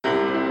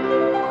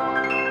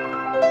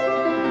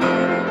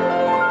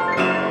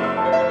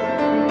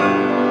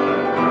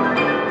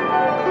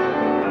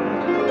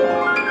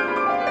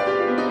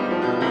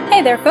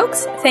Hi there,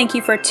 folks. Thank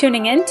you for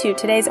tuning in to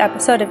today's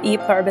episode of E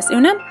Pluribus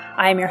Unum.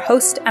 I am your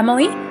host,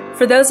 Emily.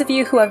 For those of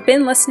you who have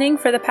been listening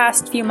for the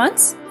past few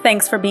months,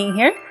 thanks for being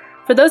here.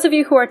 For those of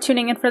you who are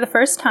tuning in for the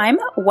first time,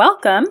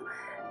 welcome.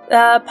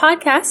 The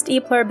podcast, E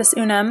Pluribus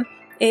Unum,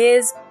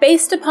 is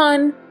based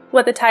upon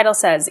what the title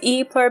says,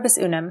 E Pluribus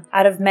Unum,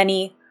 out of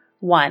many,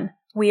 one.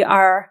 We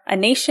are a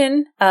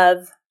nation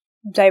of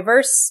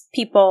diverse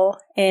people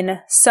in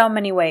so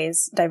many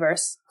ways,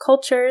 diverse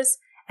cultures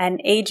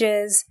and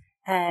ages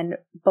and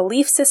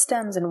belief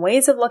systems and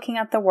ways of looking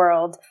at the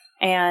world.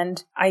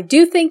 And I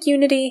do think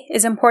unity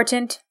is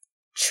important,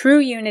 true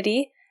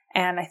unity,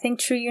 and I think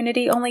true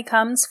unity only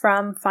comes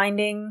from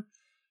finding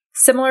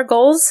similar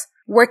goals,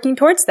 working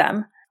towards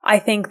them. I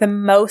think the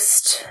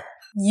most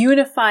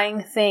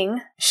unifying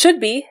thing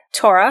should be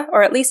Torah,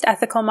 or at least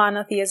ethical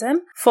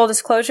monotheism. Full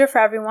disclosure for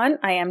everyone,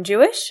 I am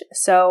Jewish,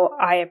 so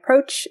I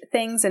approach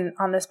things, and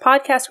on this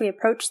podcast we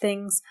approach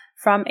things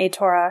from a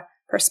Torah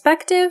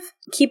perspective.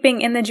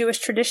 Keeping in the Jewish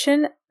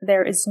tradition,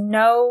 there is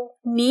no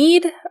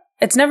need,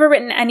 it's never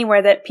written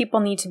anywhere that people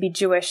need to be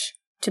Jewish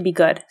to be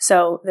good.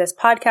 So this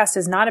podcast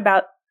is not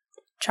about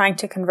trying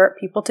to convert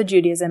people to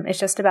Judaism. It's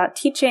just about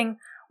teaching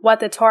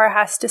what the Torah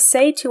has to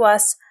say to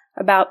us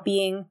about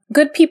being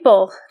good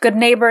people, good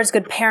neighbors,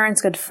 good parents,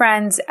 good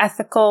friends,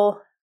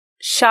 ethical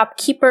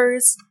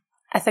shopkeepers,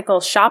 ethical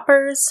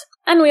shoppers.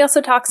 And we also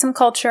talk some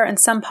culture and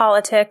some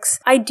politics,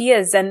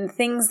 ideas and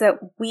things that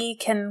we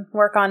can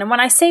work on. And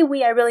when I say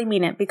we, I really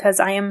mean it, because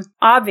I am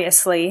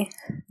obviously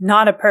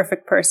not a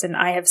perfect person.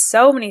 I have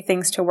so many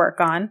things to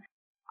work on.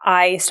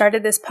 I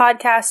started this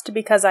podcast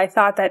because I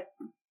thought that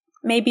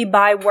maybe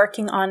by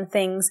working on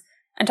things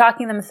and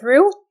talking them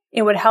through,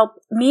 it would help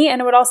me,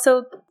 and it would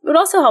also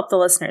help the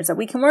listeners, that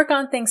we can work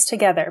on things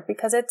together,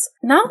 because it's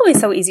not always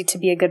so easy to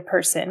be a good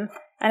person,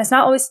 and it's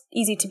not always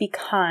easy to be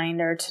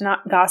kind or to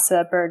not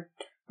gossip or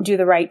do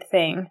the right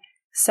thing.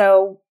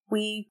 So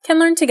we can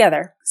learn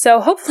together. So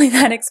hopefully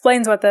that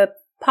explains what the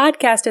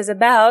podcast is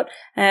about,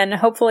 and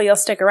hopefully you'll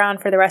stick around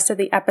for the rest of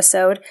the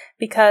episode,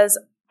 because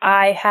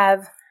I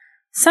have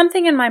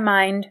something in my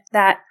mind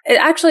that it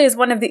actually is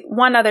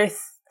one other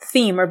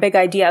theme or big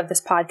idea of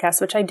this podcast,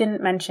 which I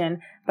didn't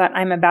mention, but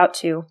I'm about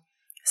to.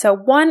 So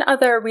one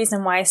other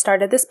reason why I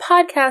started this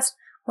podcast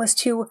was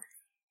to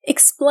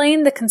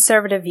explain the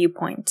conservative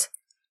viewpoint,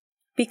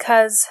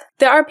 because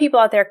there are people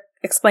out there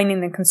explaining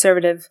the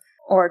conservative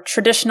or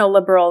traditional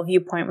liberal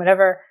viewpoint,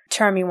 whatever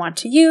term you want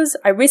to use.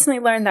 I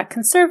recently learned that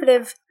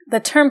the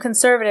term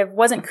conservative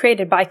wasn't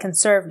created by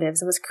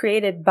conservatives. It was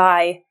created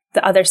by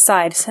the other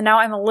side. So now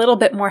I'm a little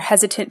bit more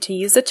hesitant to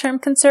use the term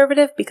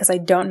conservative, because I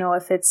don't know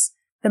if it's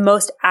the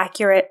most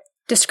accurate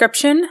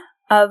description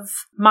of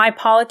my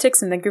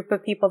politics and the group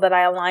of people that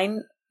I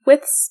align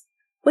with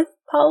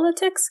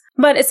politics.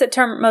 But it's a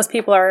term most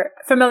people are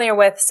familiar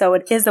with, so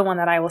it is the one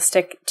that I will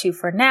stick to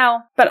for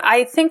now. But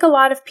I think a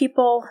lot of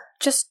people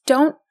just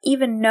don't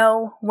even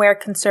know where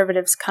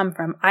conservatives come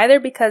from, either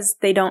because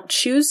they don't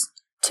choose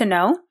to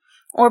know,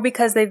 or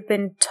because they've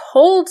been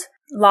told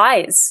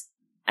lies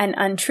and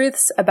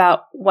untruths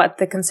about what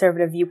the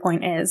conservative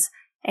viewpoint is,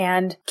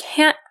 and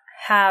can't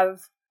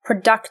have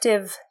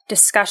productive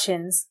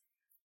discussions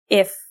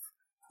if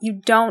you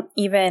don't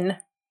even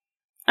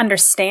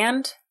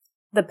understand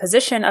the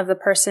position of the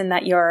person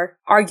that you're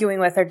arguing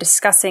with or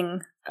discussing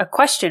a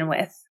question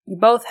with. You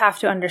both have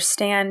to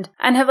understand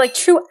and have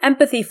true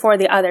empathy for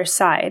the other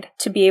side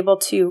to be able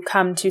to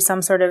come to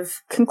some sort of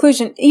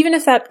conclusion. Even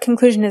if that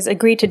conclusion is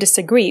agree to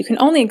disagree, you can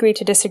only agree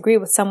to disagree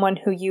with someone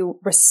who you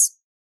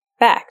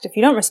respect. If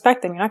you don't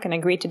respect them, you're not going to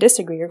agree to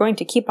disagree. You're going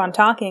to keep on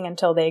talking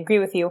until they agree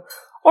with you,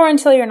 or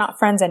until you're not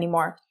friends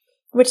anymore,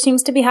 which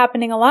seems to be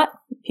happening a lot.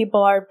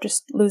 People are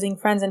just losing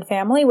friends and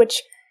family,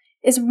 which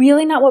is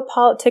really not what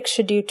politics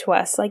should do to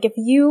us. If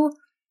you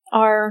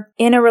are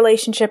in a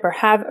relationship or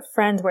have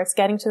friends where it's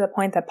getting to the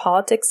point that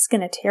politics is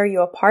going to tear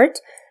you apart,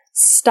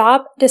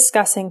 stop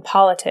discussing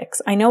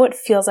politics. I know it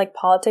feels like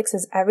politics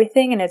is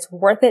everything and it's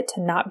worth it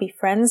to not be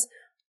friends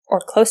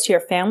or close to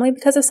your family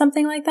because of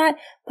something like that,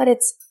 but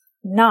it's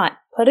not.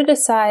 Put it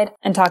aside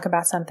and talk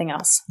about something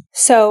else.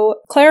 So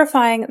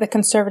clarifying the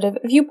conservative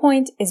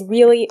viewpoint is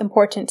really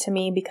important to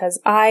me,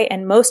 because I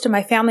and most of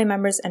my family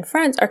members and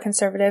friends are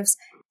conservatives,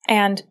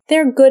 and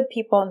they're good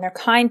people and they're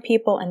kind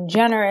people and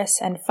generous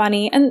and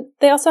funny, and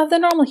they also have the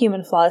normal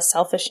human flaws,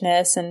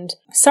 selfishness and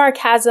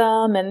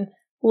sarcasm and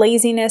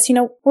laziness.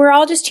 We're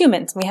all just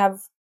humans. We have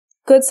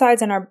good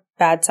sides and our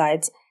bad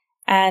sides,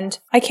 and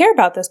I care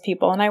about those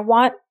people, and I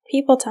want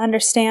people to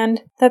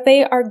understand that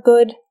they are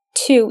good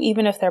too,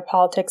 even if their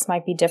politics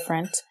might be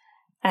different.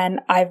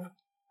 And I've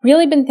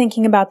really been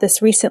thinking about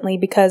this recently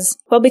because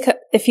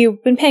if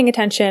you've been paying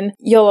attention,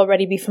 you'll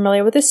already be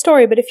familiar with this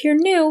story. But if you're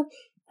new,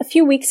 a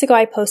few weeks ago,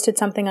 I posted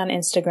something on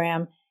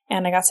Instagram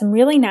and I got some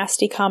really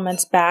nasty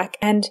comments back.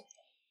 And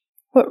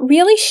what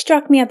really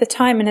struck me at the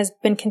time and has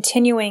been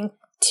continuing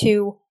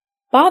to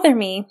bother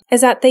me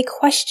is that they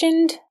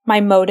questioned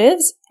my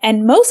motives,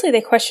 and mostly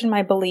they questioned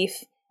my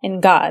belief in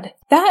God.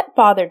 That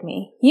bothered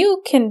me.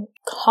 You can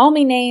call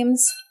me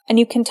names and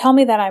you can tell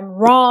me that I'm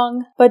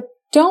wrong, but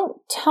don't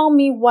tell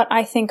me what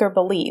I think or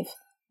believe.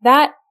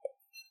 That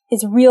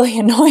is really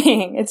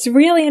annoying. It's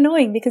really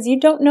annoying because you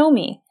don't know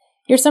me.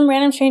 You're some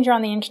random stranger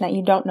on the internet.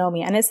 You don't know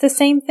me. And it's the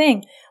same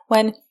thing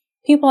when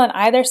people on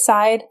either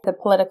side of the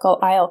political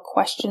aisle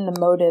question the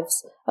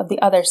motives of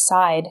the other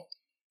side.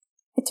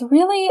 It's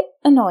really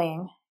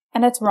annoying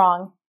and it's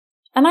wrong.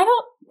 And I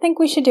don't think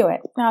we should do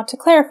it. Now, to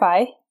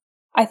clarify,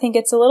 I think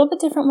it's a little bit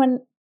different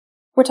when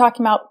we're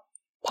talking about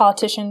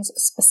politicians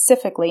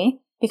specifically,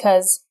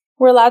 because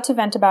we're allowed to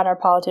vent about our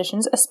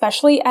politicians,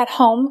 especially at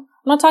home.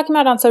 I'm not talking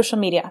about on social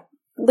media.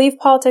 Leave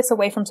politics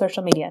away from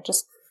social media.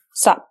 Just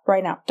stop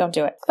right now. Don't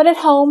do it. But at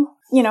home,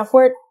 if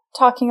we're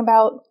talking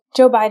about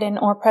Joe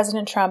Biden or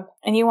President Trump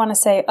and you want to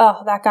say,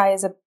 oh, that guy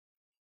is a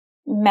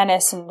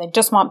menace and they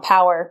just want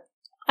power,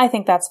 I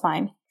think that's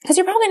fine. Because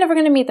you're probably never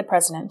going to meet the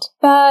president.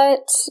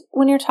 But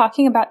when you're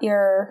talking about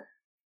your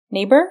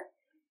neighbor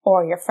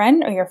or your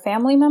friend or your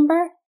family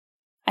member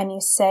and you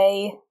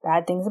say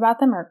bad things about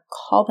them or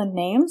call them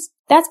names,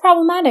 that's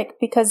problematic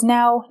because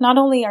now not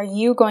only are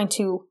you going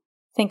to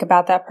think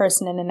about that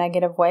person in a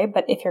negative way,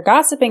 but if you're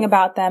gossiping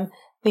about them,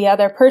 the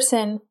other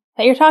person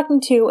that you're talking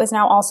to is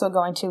now also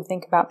going to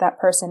think about that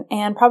person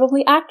and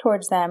probably act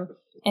towards them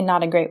in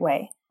not a great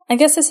way. I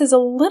guess this is a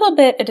little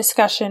bit a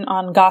discussion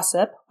on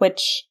gossip,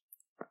 which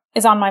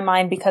is on my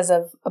mind because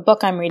of a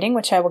book I'm reading,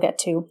 which I will get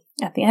to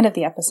at the end of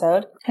the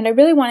episode. And I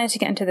really wanted to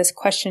get into this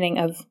questioning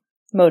of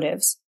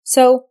motives.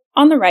 So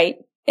on the right,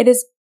 it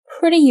is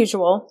pretty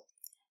usual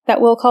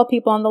that we'll call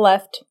people on the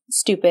left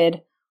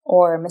stupid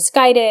or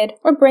misguided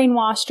or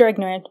brainwashed or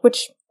ignorant,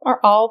 which are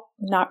all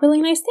not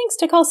really nice things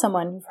to call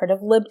someone. You've heard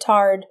of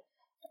libtard,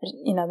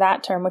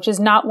 that term, which is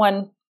not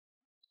one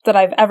that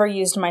I've ever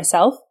used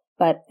myself,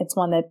 but it's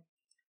one that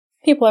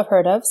people have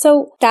heard of.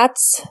 So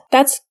that's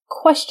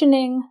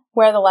questioning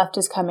where the left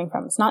is coming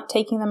from. It's not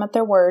taking them at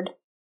their word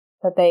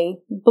that they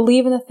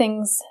believe in the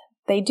things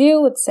they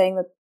do. It's saying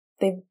that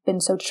they've been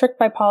so tricked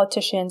by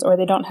politicians or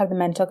they don't have the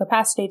mental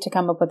capacity to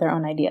come up with their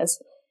own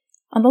ideas.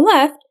 On the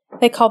left,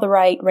 they call the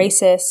right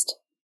racist,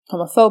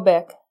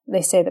 homophobic.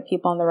 They say that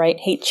people on the right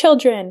hate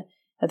children,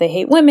 that they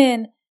hate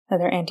women, that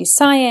they're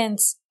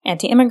anti-science,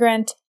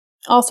 anti-immigrant,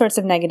 all sorts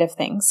of negative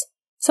things.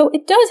 So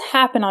it does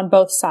happen on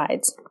both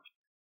sides.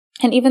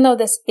 And even though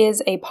this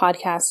is a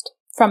podcast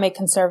from a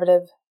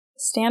conservative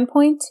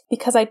standpoint,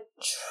 because I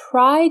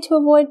try to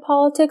avoid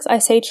politics, I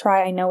say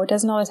try, I know it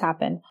doesn't always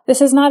happen.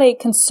 This is not a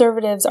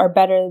conservatives are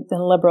better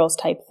than liberals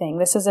type thing.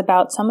 This is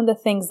about some of the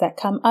things that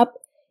come up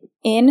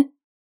in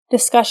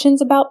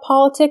discussions about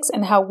politics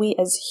and how we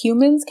as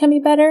humans can be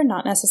better,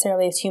 not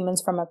necessarily as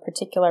humans from a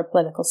particular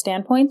political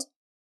standpoint.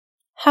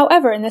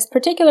 However, in this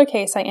particular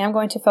case, I am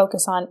going to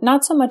focus on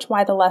not so much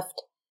why the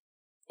left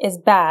is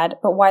bad,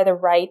 but why the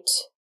right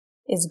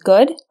is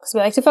good, because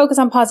we like to focus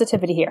on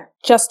positivity here.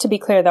 Just to be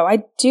clear though,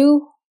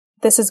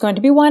 this is going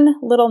to be one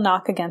little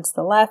knock against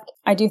the left.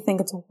 I do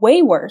think it's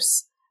way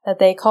worse that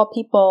they call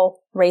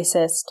people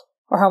racist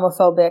or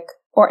homophobic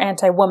or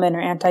anti-woman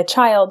or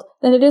anti-child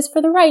than it is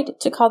for the right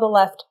to call the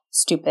left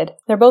stupid.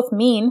 They're both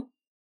mean,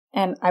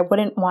 and I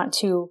wouldn't want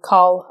to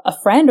call a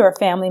friend or a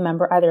family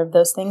member either of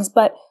those things,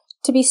 but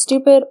to be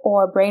stupid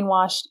or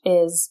brainwashed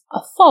is a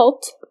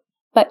fault,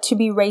 but to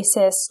be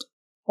racist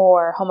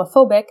or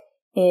homophobic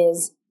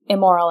is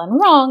immoral and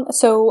wrong.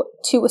 So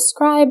to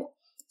ascribe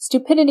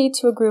stupidity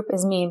to a group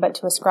is mean, but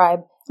to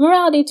ascribe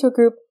morality to a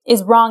group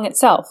is wrong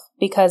itself,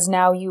 because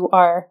now you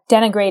are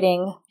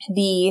denigrating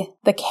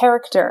the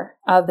character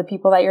of the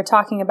people that you're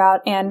talking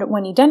about. And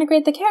when you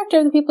denigrate the character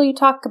of the people you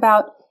talk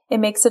about, it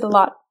makes it a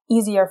lot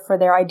easier for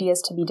their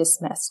ideas to be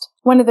dismissed.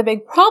 One of the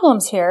big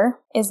problems here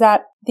is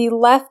that the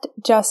left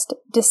just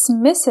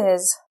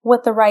dismisses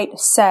what the right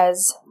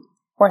says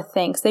or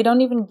thinks. They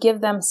don't even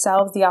give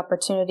themselves the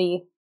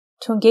opportunity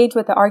to engage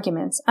with the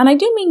arguments. And I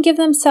do mean give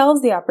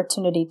themselves the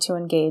opportunity to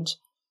engage.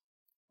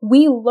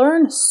 We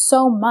learn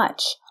so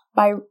much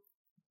by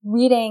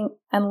reading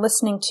and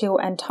listening to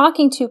and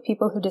talking to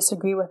people who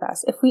disagree with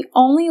us. If we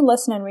only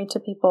listen and read to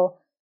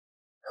people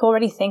who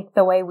already think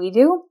the way we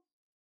do,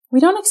 we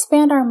don't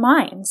expand our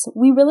minds.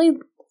 We really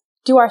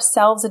do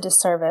ourselves a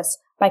disservice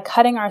by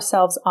cutting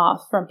ourselves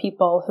off from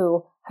people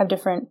who have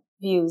different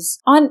views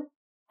on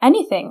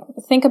anything.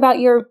 Think about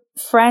your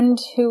friend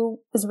who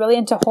is really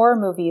into horror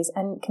movies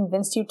and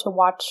convinced you to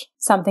watch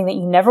something that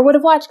you never would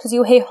have watched because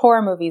you hate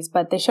horror movies,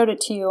 but they showed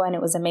it to you and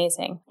it was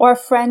amazing. Or a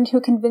friend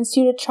who convinced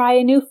you to try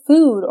a new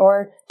food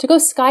or to go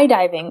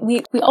skydiving.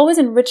 We always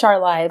enrich our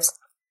lives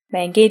by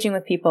engaging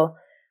with people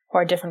who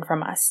are different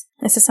from us.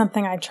 This is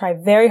something I try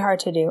very hard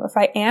to do. If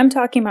I am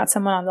talking about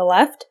someone on the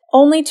left,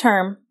 only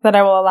term that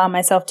I will allow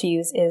myself to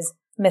use is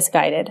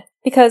misguided,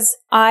 because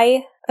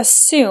I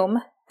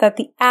assume that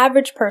the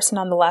average person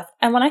on the left,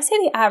 and when I say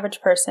the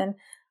average person,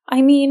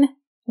 I mean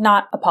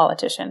not a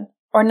politician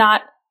or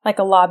not like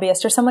a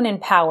lobbyist or someone in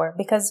power,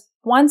 because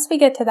once we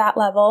get to that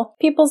level,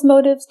 people's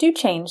motives do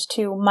change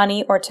to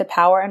money or to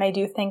power, and I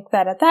do think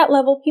that at that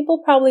level,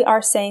 people probably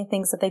are saying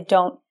things that they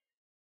don't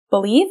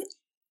believe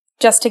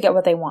just to get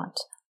what they want.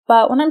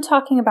 But when I'm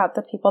talking about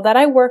the people that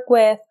I work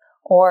with,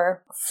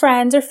 or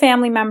friends or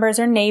family members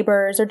or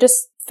neighbors or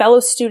just fellow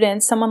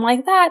students, someone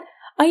like that,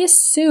 I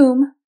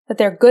assume that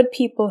they're good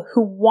people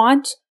who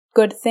want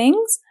good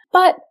things,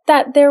 but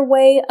that their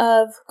way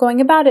of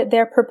going about it,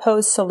 their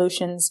proposed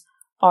solutions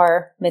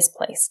are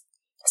misplaced.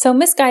 So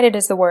misguided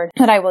is the word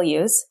that I will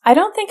use. I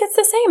don't think it's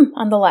the same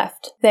on the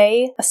left.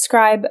 They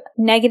ascribe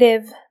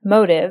negative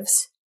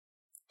motives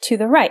to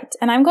the right.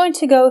 And I'm going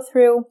to go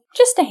through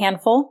just a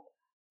handful,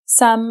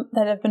 some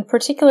that have been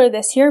particular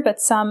this year, but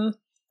some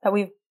that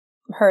we've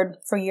heard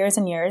for years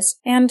and years,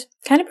 and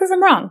kind of prove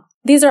them wrong.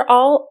 These are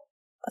all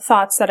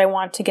thoughts that I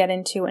want to get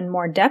into in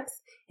more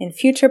depth in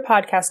future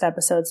podcast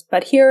episodes,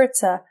 but here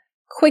it's a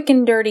quick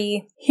and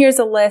dirty, here's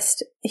a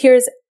list,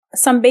 here's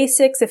some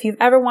basics. If you've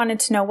ever wanted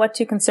to know what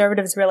do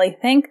conservatives really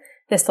think,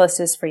 this list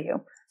is for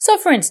you. So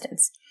for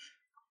instance,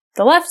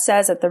 the left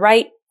says that the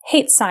right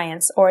hates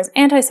science or is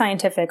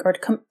anti-scientific or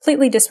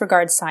completely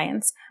disregards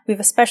science. We've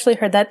especially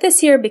heard that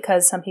this year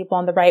because some people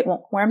on the right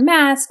won't wear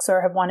masks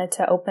or have wanted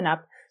to open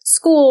up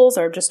schools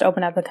or just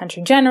open up the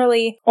country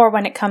generally. Or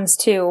when it comes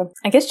to,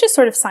 I guess, just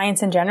sort of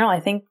science in general, I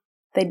think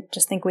they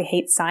just think we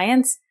hate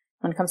science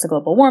when it comes to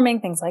global warming,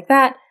 things like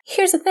that.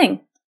 Here's the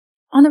thing.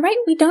 On the right,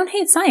 we don't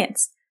hate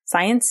science.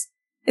 Science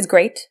is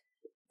great.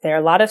 There are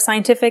a lot of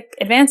scientific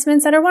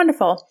advancements that are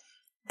wonderful.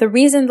 The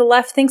reason the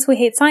left thinks we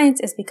hate science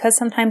is because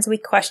sometimes we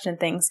question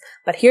things.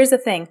 But here's the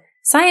thing.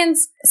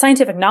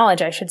 Scientific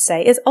knowledge, I should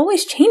say, is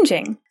always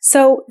changing.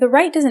 So the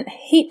right doesn't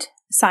hate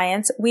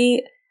science.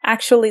 We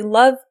actually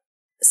love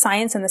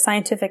science and the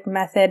scientific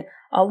method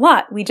a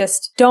lot. We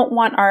just don't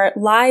want our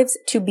lives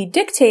to be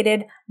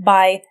dictated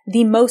by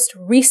the most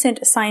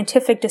recent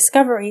scientific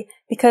discovery,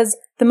 because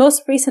the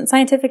most recent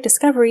scientific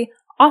discovery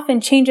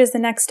often changes the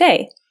next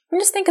day. And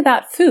just think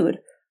about food,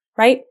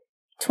 right?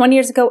 20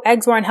 years ago,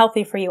 eggs were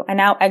unhealthy for you, and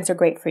now eggs are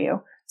great for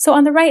you. So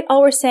on the right,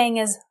 all we're saying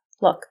is,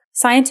 look,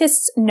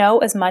 scientists know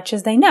as much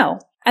as they know,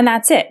 and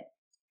that's it.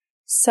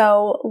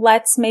 So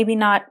let's maybe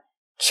not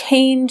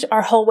change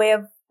our whole way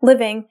of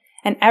living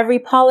and every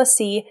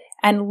policy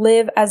and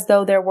live as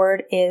though their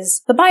word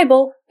is the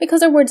Bible,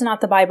 because their word's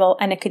not the Bible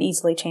and it could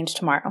easily change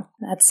tomorrow.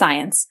 That's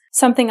science.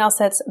 Something else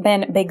that's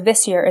been big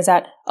this year is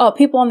that,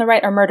 people on the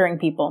right are murdering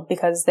people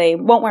because they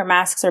won't wear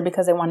masks or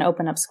because they want to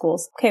open up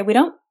schools. Okay, we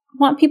don't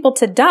want people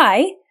to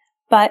die,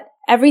 but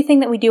everything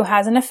that we do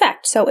has an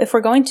effect. So if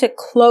we're going to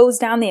close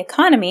down the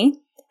economy,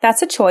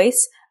 that's a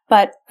choice,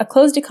 but a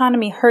closed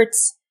economy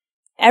hurts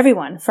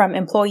everyone, from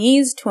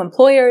employees to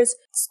employers.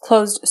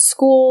 Closed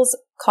schools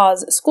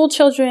cause school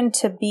children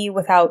to be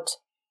without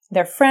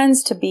their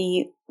friends, to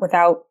be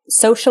without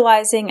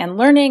socializing and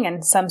learning,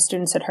 and some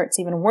students it hurts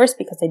even worse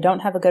because they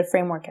don't have a good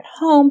framework at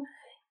home.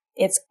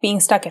 It's being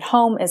stuck at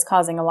home is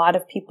causing a lot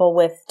of people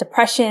with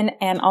depression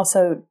and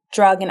also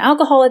drug and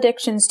alcohol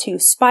addictions to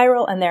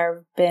spiral, and there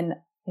have been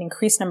an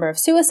increased number of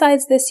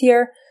suicides this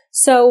year.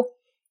 So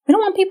we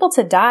don't want people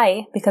to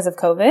die because of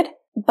COVID,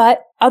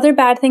 but other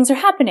bad things are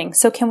happening.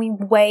 So can we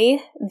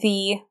weigh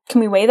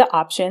the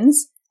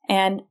options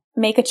and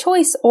make a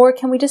choice, or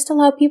can we just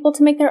allow people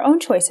to make their own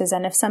choices?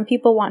 And if some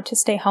people want to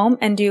stay home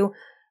and do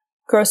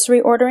grocery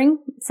ordering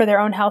for their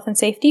own health and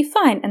safety,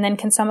 fine. And then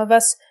can some of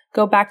us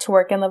go back to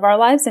work and live our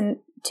lives and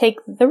take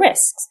the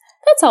risks?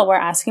 That's all we're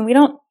asking. We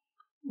don't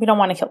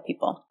want to kill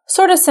people.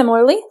 Sort of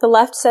similarly, the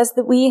left says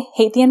that we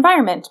hate the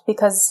environment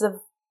because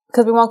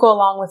we won't go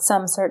along with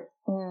some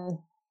certain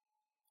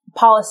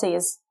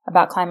policies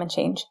about climate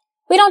change.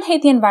 We don't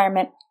hate the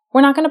environment.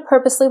 We're not going to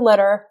purposely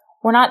litter.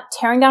 We're not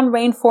tearing down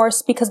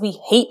rainforests because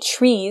we hate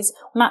trees.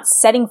 We're not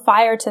setting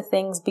fire to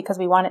things because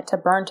we want it to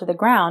burn to the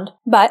ground.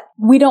 But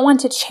we don't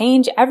want to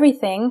change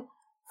everything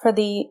for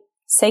the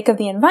sake of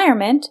the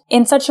environment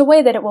in such a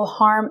way that it will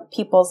harm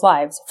people's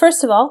lives.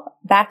 First of all,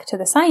 back to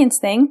the science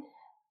thing,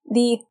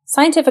 the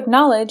scientific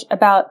knowledge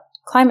about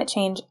climate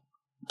change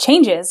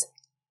changes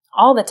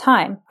all the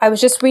time. I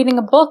was just reading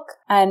a book,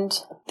 and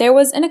there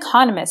was an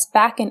economist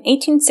back in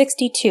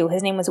 1862.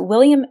 His name was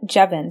William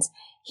Jevons.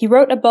 He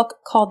wrote a book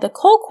called The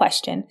Coal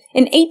Question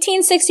in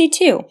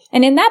 1862.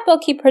 And in that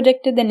book, he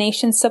predicted the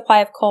nation's supply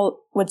of coal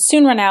would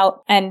soon run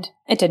out, and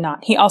it did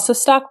not. He also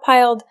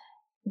stockpiled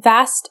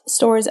vast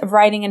stores of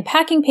writing and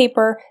packing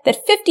paper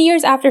that 50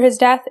 years after his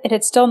death, it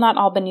had still not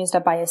all been used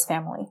up by his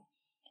family.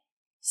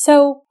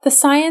 So the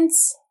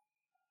science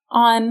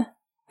on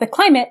the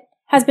climate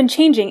has been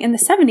changing. In the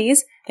 70s,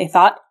 they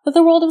thought that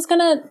the world was going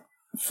to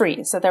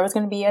freeze, that there was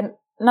going to be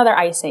another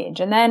ice age,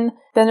 and then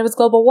there was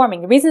global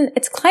warming. The reason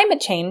it's climate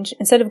change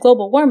instead of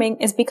global warming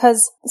is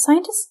because the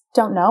scientists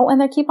don't know,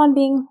 and there keep on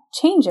being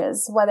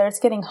changes, whether it's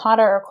getting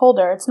hotter or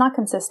colder. It's not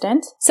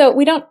consistent. So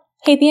we don't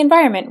hate the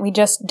environment. We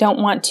just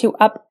don't want to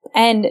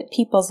upend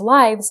people's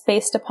lives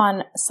based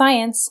upon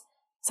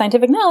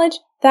scientific knowledge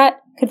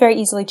that could very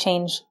easily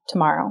change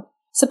tomorrow.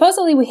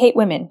 Supposedly we hate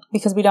women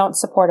because we don't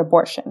support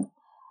abortion.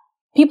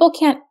 People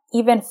can't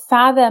even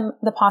fathom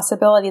the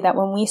possibility that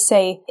when we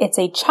say it's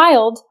a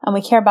child and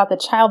we care about the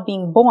child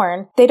being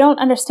born, they don't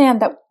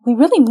understand that we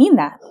really mean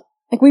that.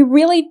 Like, we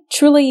really,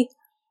 truly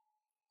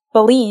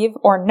believe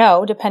or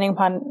know, depending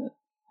upon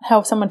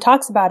how someone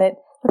talks about it,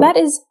 that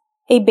is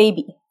a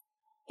baby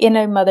in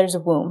a mother's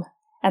womb.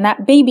 And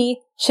that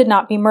baby should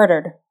not be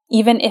murdered,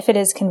 even if it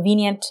is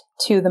convenient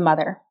to the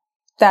mother.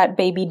 That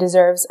baby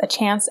deserves a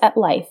chance at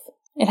life.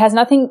 It has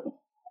nothing,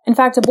 in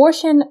fact,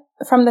 abortion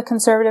from the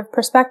conservative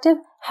perspective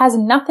has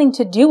nothing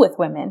to do with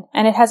women.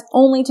 And it has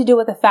only to do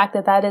with the fact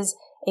that that is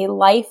a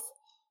life,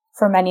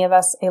 for many of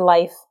us, a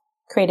life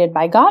created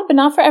by God, but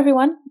not for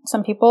everyone.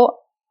 Some people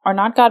are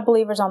not God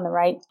believers on the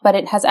right, but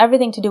it has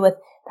everything to do with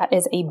that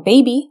is a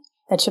baby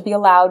that should be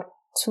allowed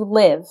to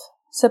live.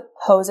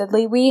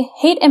 Supposedly, we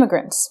hate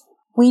immigrants.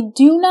 We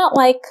do not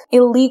like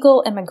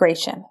illegal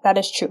immigration. That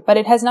is true, but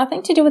it has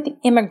nothing to do with the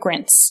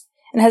immigrants.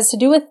 It has to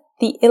do with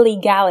the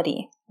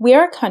illegality. We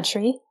are a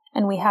country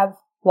and we have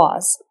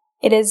laws.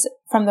 It is,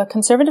 from the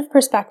conservative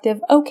perspective,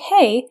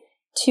 okay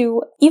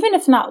to, even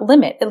if not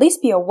limit, at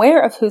least be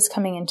aware of who's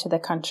coming into the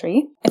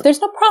country. If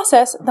there's no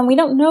process, then we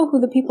don't know who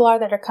the people are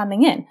that are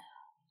coming in.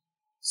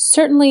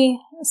 Certainly,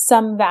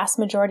 some vast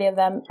majority of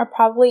them are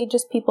probably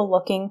just people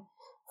looking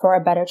for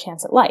a better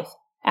chance at life.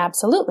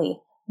 Absolutely.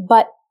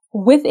 But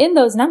within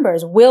those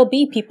numbers will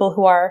be people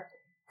who are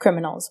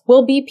criminals,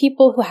 will be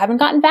people who haven't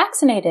gotten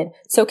vaccinated,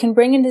 so can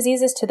bring in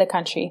diseases to the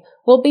country,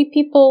 will be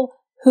people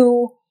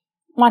who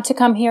want to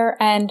come here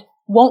and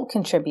won't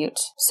contribute.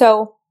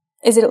 So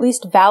is it at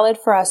least valid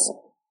for us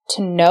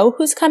to know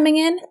who's coming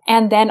in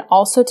and then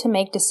also to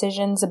make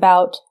decisions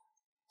about,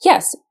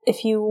 yes,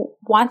 if you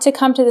want to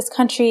come to this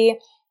country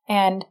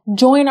and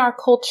join our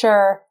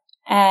culture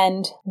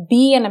and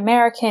be an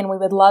American, we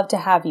would love to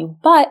have you.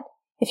 But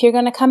if you're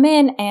going to come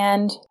in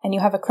and you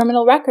have a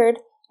criminal record,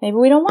 maybe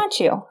we don't want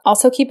you.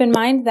 Also keep in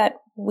mind that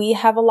we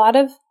have a lot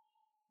of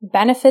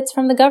benefits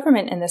from the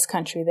government in this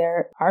country.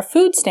 There are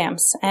food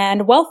stamps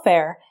and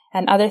welfare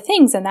and other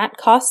things, and that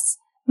costs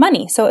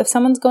money. So if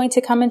someone's going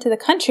to come into the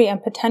country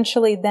and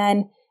potentially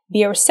then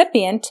be a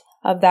recipient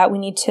of that, we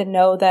need to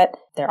know that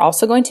they're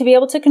also going to be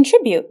able to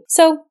contribute.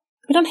 So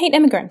we don't hate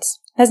immigrants.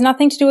 It has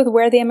nothing to do with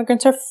where the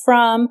immigrants are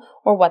from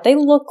or what they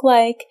look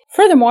like.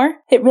 Furthermore,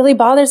 it really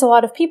bothers a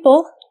lot of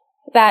people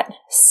that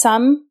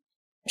some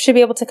should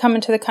be able to come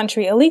into the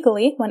country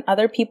illegally when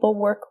other people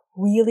work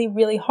really,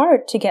 really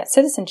hard to get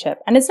citizenship.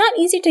 And it's not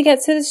easy to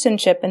get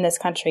citizenship in this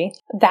country.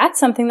 That's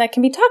something that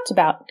can be talked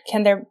about.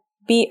 Can there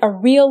be a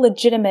real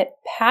legitimate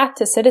path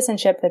to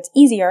citizenship that's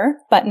easier,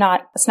 but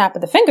not a snap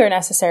of the finger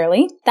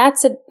necessarily?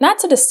 That's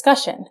a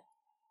discussion.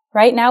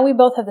 Right now, we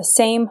both have the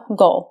same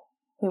goal.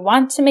 We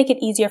want to make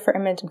it easier for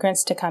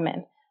immigrants to come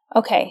in.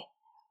 Okay,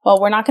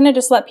 well, we're not going to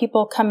just let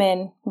people come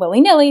in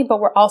willy-nilly, but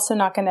we're also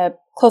not going to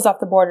close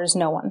off the borders,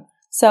 no one.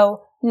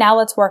 So now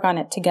let's work on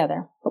it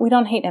together. But we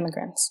don't hate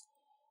immigrants.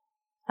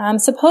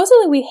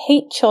 Supposedly we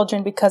hate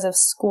children because of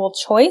school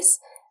choice.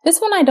 This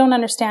one I don't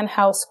understand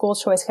how school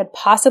choice could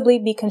possibly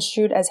be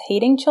construed as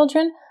hating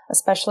children,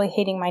 especially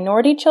hating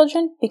minority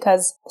children,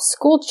 because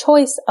school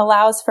choice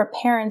allows for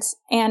parents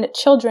and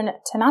children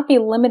to not be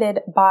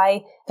limited by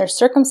their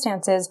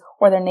circumstances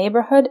or their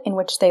neighborhood in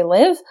which they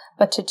live,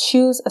 but to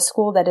choose a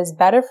school that is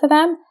better for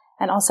them.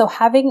 And also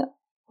having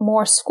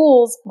more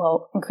schools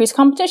will increase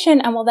competition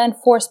and will then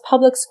force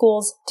public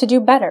schools to do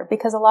better,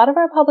 because a lot of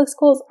our public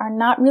schools are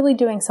not really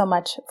doing so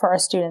much for our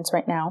students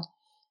right now.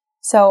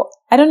 So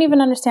I don't even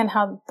understand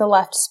how the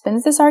left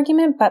spins this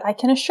argument, but I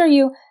can assure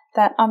you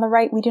that on the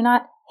right, we do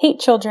not hate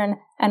children.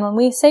 And when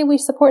we say we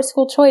support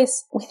school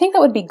choice, we think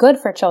that would be good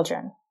for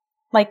children.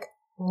 Like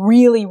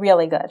really,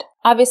 really good.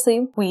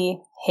 Obviously,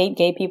 we hate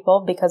gay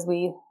people because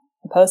we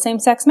oppose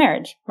same-sex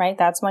marriage, right?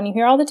 That's one you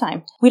hear all the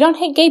time. We don't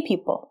hate gay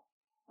people.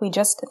 We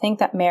just think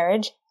that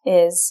marriage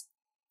is,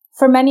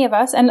 for many of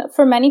us, and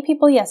for many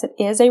people, yes, it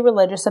is a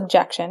religious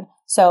objection.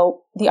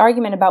 So the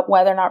argument about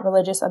whether or not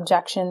religious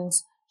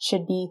objections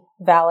should be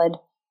valid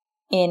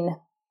in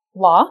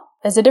law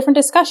is a different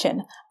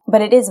discussion.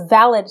 But it is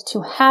valid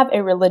to have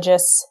a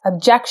religious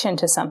objection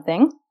to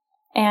something.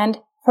 And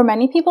for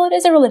many people, it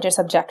is a religious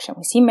objection.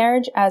 We see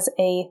marriage as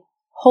a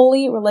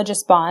holy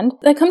religious bond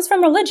that comes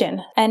from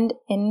religion. And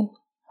in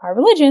our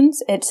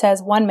religions, it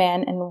says one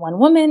man and one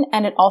woman,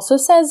 and it also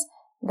says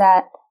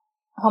that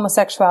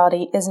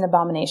homosexuality is an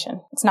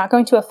abomination. It's not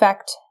going to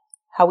affect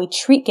how we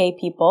treat gay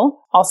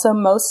people. Also,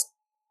 most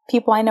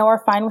people I know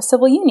are fine with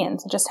civil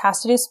unions. It just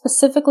has to do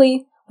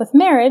specifically with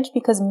marriage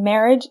because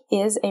marriage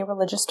is a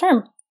religious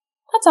term.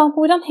 That's all.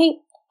 But we don't hate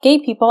gay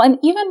people. And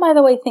even, by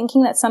the way,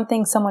 thinking that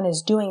something someone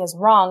is doing is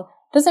wrong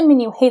doesn't mean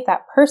you hate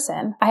that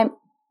person. I am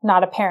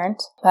not a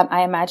parent, but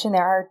I imagine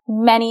there are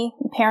many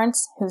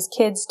parents whose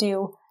kids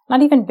do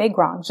not even big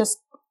wrongs, just,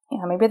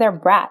 maybe they're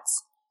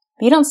brats.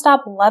 But you don't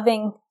stop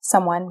loving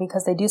someone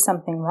because they do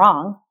something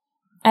wrong.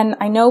 And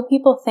I know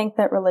people think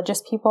that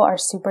religious people are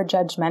super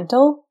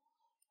judgmental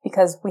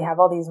because we have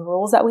all these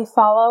rules that we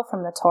follow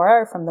from the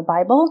Torah or from the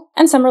Bible.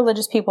 And some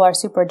religious people are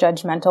super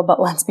judgmental, but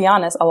let's be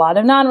honest, a lot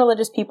of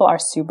non-religious people are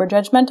super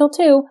judgmental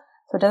too.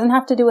 So it doesn't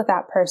have to do with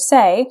that per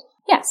se.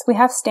 Yes, we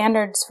have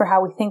standards for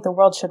how we think the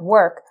world should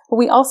work, but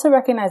we also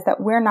recognize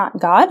that we're not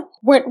God.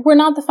 We're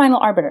not the final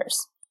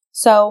arbiters.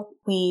 So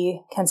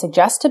we can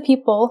suggest to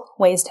people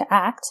ways to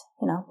act,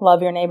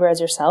 love your neighbor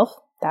as yourself.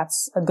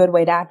 That's a good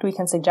way to act. We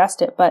can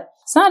suggest it, but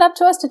it's not up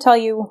to us to tell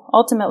you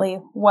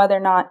ultimately whether or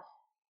not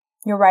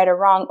you're right or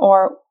wrong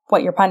or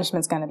what your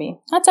punishment's going to be.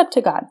 That's up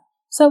to God.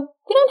 So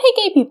we don't hate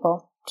gay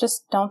people.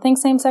 Just don't think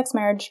same-sex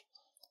marriage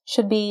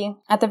should be,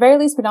 at the very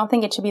least, we don't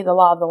think it should be the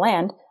law of the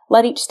land.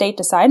 Let each state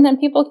decide, and then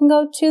people can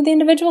go to the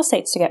individual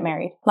states to get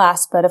married.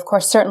 Last, but of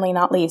course certainly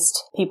not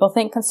least, people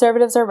think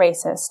conservatives are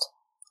racist.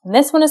 And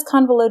this one is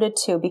convoluted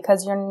too,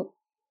 because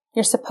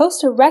you're supposed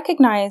to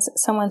recognize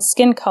someone's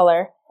skin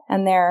color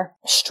and their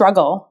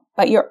struggle,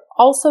 but you're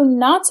also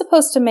not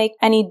supposed to make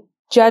any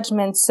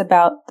judgments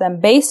about them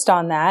based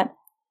on that.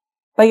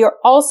 But you're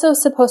also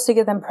supposed to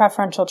give them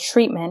preferential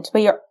treatment,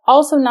 but you're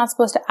also not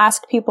supposed to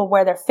ask people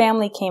where their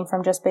family came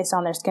from just based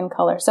on their skin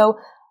color. So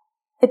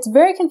it's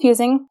very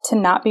confusing to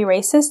not be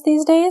racist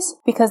these days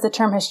because the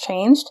term has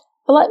changed.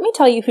 But let me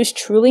tell you who's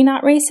truly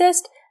not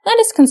racist. That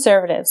is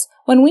conservatives.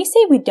 When we say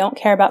we don't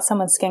care about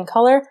someone's skin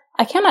color,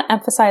 I cannot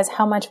emphasize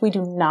how much we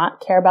do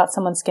not care about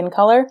someone's skin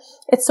color.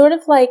 It's sort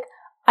of like,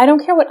 I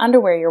don't care what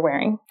underwear you're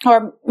wearing.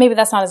 Or maybe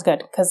that's not as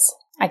good because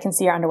I can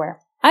see your underwear.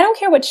 I don't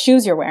care what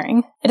shoes you're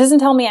wearing. It doesn't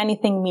tell me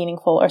anything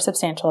meaningful or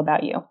substantial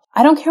about you.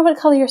 I don't care what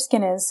color your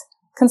skin is.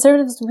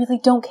 Conservatives really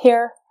don't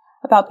care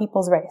about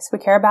people's race. We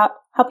care about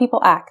how people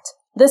act.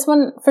 This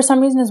one, for some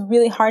reason, is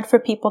really hard for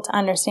people to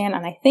understand,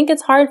 and I think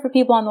it's hard for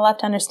people on the left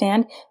to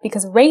understand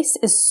because race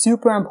is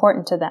super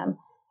important to them.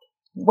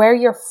 Where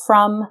you're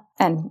from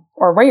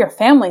or where your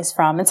family's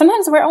from, and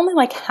sometimes where only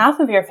like half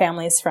of your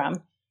family's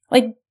from.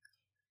 Like,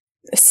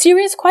 a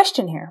serious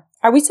question here.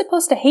 Are we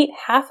supposed to hate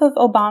half of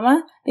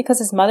Obama because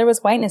his mother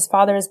was white and his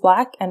father is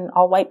black and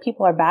all white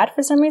people are bad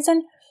for some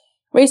reason?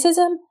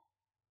 Racism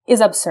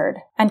is absurd.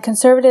 And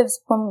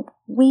conservatives, when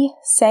we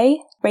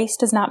say race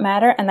does not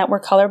matter and that we're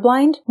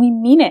colorblind, we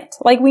mean it.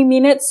 Like, we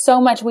mean it so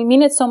much. We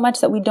mean it so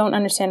much that we don't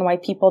understand why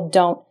people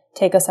don't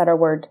take us at our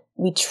word.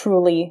 We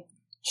truly,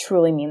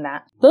 truly mean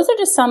that. Those are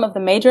just some of the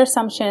major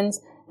assumptions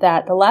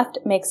that the left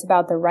makes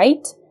about the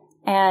right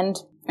and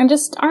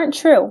just aren't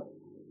true.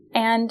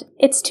 And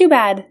it's too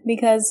bad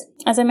because,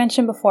 as I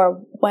mentioned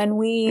before, when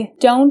we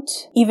don't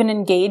even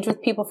engage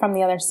with people from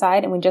the other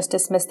side and we just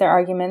dismiss their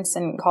arguments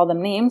and call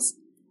them names,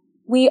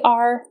 we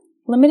are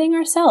limiting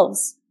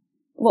ourselves,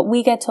 what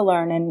we get to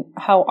learn and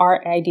how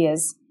our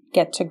ideas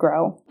get to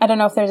grow. I don't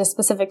know if there's a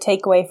specific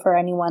takeaway for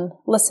anyone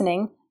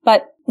listening,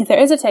 but if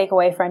there is a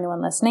takeaway for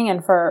anyone listening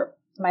and for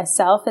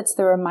myself, it's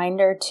the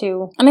reminder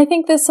to, and I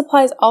think this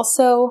applies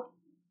also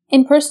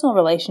in personal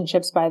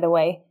relationships, by the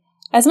way,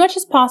 as much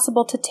as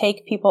possible to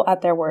take people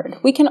at their word.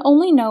 We can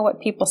only know what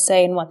people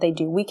say and what they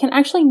do. We can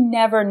actually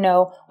never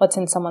know what's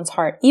in someone's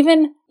heart.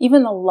 Even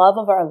the love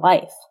of our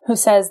life who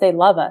says they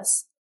love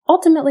us.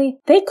 Ultimately,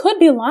 they could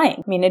be lying.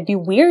 I mean, it'd be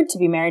weird to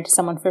be married to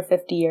someone for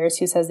 50 years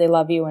who says they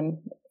love you and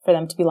for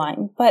them to be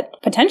lying. But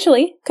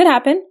potentially, could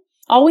happen.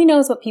 All we know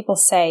is what people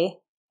say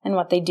and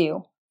what they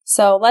do.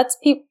 So let's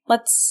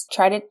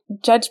try to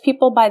judge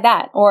people by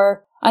that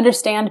or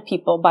understand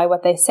people by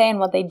what they say and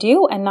what they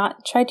do and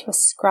not try to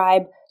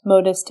ascribe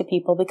motives to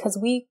people because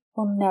we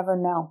will never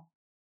know.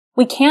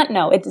 We can't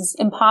know. It is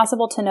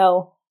impossible to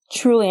know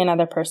truly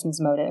another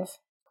person's motive.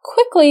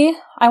 Quickly,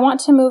 I want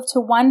to move to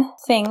one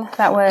thing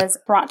that was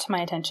brought to my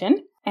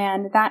attention,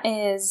 and that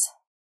is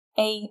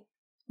a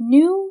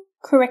new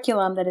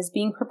curriculum that is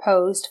being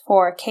proposed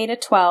for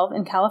K-12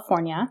 in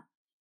California,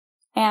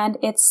 and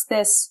it's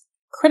this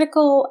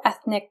critical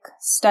ethnic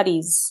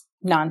studies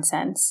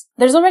nonsense.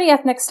 There's already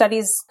ethnic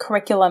studies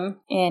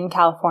curriculum in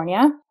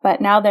California,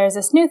 but now there's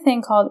this new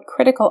thing called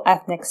critical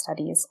ethnic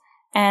studies.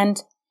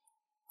 And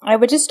I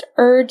would just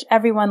urge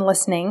everyone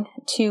listening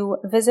to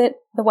visit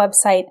the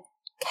website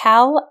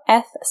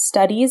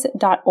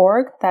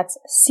calethstudies.org. That's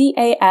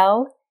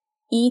CALETH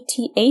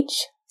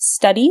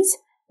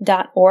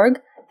studies.org.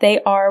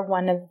 They are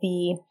one of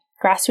the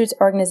grassroots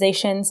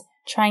organizations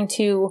trying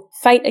to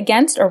fight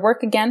against or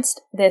work against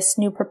this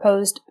new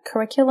proposed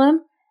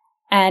curriculum.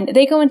 And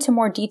they go into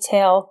more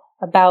detail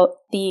about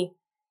the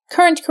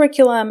current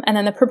curriculum and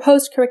then the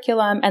proposed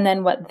curriculum and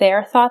then what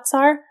their thoughts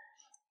are.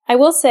 I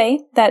will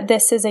say that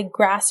this is a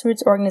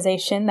grassroots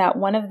organization that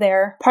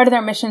part of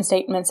their mission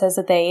statement says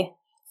that they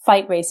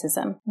fight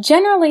racism.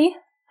 Generally,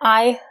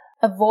 I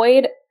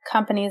avoid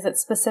companies that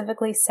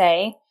specifically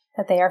say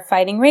that they are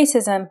fighting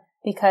racism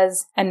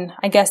because, and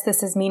I guess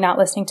this is me not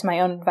listening to my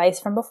own advice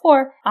from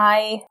before,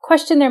 I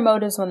question their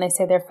motives when they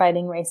say they're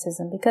fighting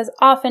racism because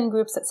often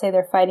groups that say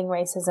they're fighting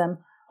racism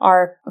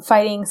are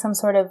fighting some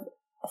sort of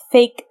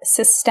fake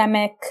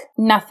systemic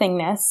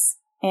nothingness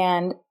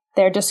and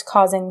they're just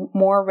causing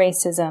more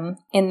racism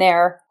in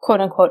their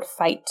quote-unquote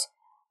fight.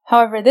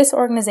 However, this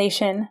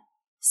organization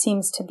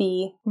seems to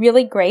be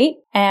really great,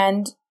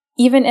 and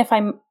even if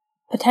I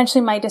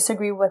potentially might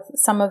disagree with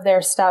some of their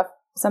stuff,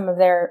 some of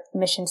their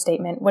mission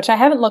statement, which I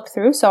haven't looked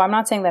through, so I'm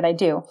not saying that I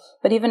do,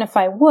 but even if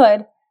I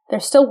would, they're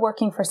still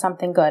working for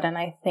something good, and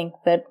I think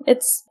that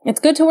it's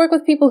good to work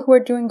with people who are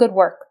doing good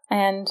work,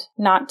 and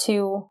not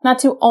to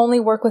only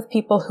work with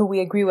people who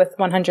we agree with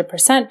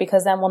 100%,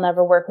 because then we'll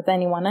never work with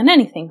anyone on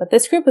anything. But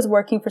this group is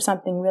working for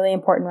something really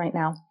important right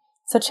now.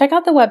 So check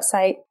out the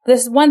website.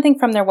 This is one thing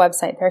from their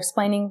website. They're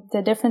explaining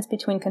the difference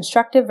between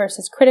constructive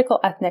versus critical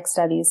ethnic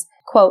studies.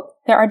 Quote,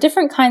 there are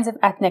different kinds of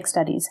ethnic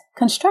studies.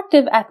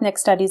 Constructive ethnic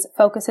studies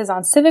focuses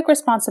on civic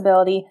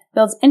responsibility,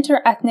 builds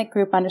inter-ethnic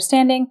group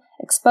understanding,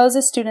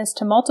 exposes students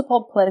to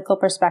multiple political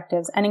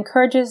perspectives, and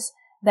encourages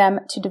them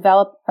to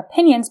develop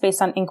opinions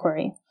based on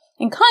inquiry.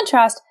 In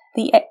contrast,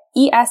 the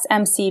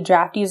ESMC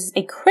draft uses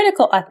a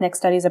critical ethnic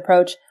studies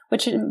approach,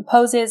 which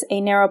imposes a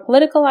narrow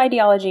political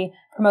ideology,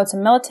 promotes a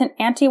militant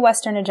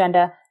anti-Western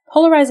agenda,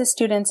 polarizes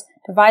students,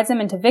 divides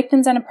them into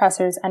victims and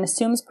oppressors, and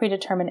assumes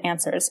predetermined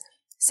answers.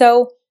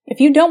 So, if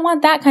you don't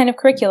want that kind of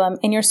curriculum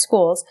in your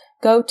schools,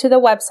 go to the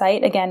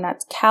website. Again,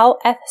 that's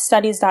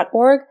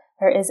calethstudies.org.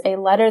 There is a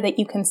letter that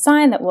you can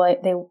sign that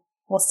they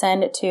will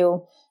send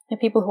to the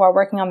people who are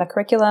working on the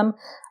curriculum.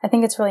 I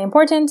think it's really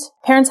important.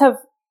 Parents have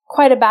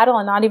quite a battle,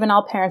 and not even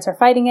all parents are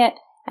fighting it.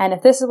 And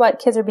if this is what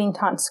kids are being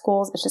taught in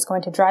schools, it's just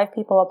going to drive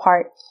people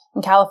apart.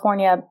 And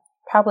California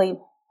probably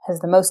has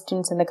the most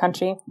students in the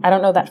country. I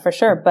don't know that for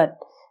sure, but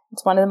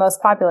it's one of the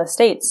most populous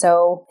states.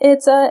 So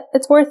it's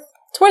worth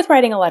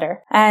writing a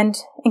letter. And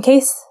in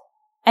case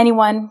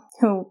anyone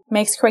who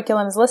makes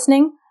curriculum is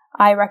listening,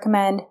 I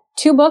recommend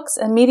 2 books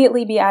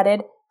immediately be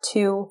added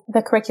to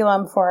the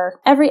curriculum for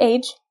every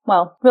age.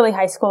 Well, really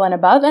high school and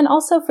above. And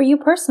also for you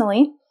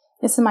personally,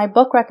 this is my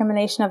book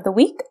recommendation of the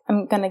week.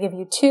 I'm going to give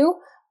you 2.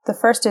 The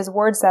first is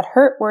Words That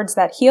Hurt, Words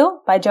That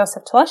Heal by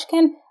Joseph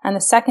Telushkin, and the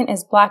second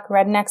is Black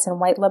Rednecks and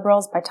White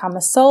Liberals by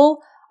Thomas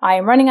Sowell. I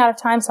am running out of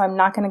time, so I'm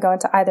not going to go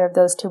into either of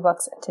those 2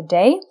 books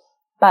today,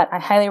 but I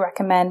highly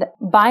recommend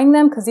buying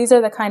them because these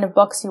are the kind of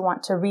books you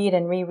want to read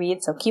and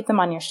reread, so keep them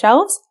on your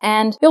shelves,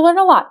 and you'll learn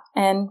a lot,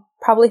 and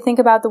probably think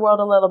about the world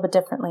a little bit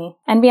differently,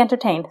 and be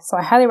entertained. So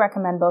I highly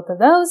recommend both of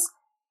those.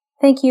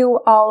 Thank you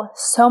all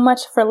so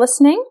much for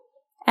listening,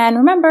 and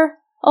remember,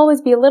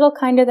 always be a little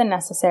kinder than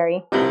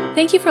necessary.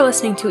 Thank you for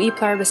listening to E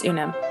Pluribus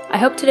Unum. I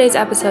hope today's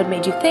episode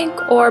made you think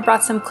or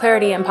brought some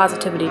clarity and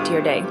positivity to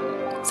your day.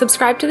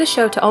 Subscribe to the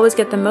show to always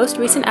get the most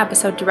recent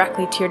episode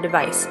directly to your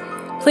device.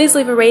 Please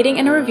leave a rating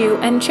and a review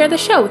and share the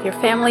show with your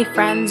family,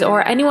 friends,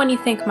 or anyone you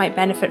think might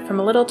benefit from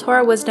a little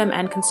Torah wisdom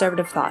and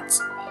conservative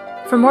thoughts.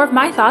 For more of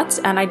my thoughts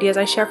and ideas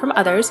I share from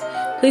others,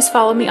 please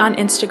follow me on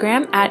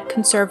Instagram at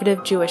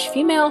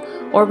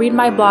conservativejewishfemale or read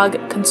my blog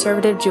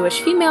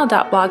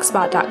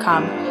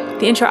conservativejewishfemale.blogspot.com.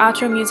 The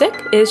intro-outro music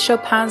is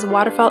Chopin's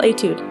Waterfall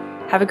Etude.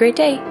 Have a great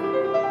day!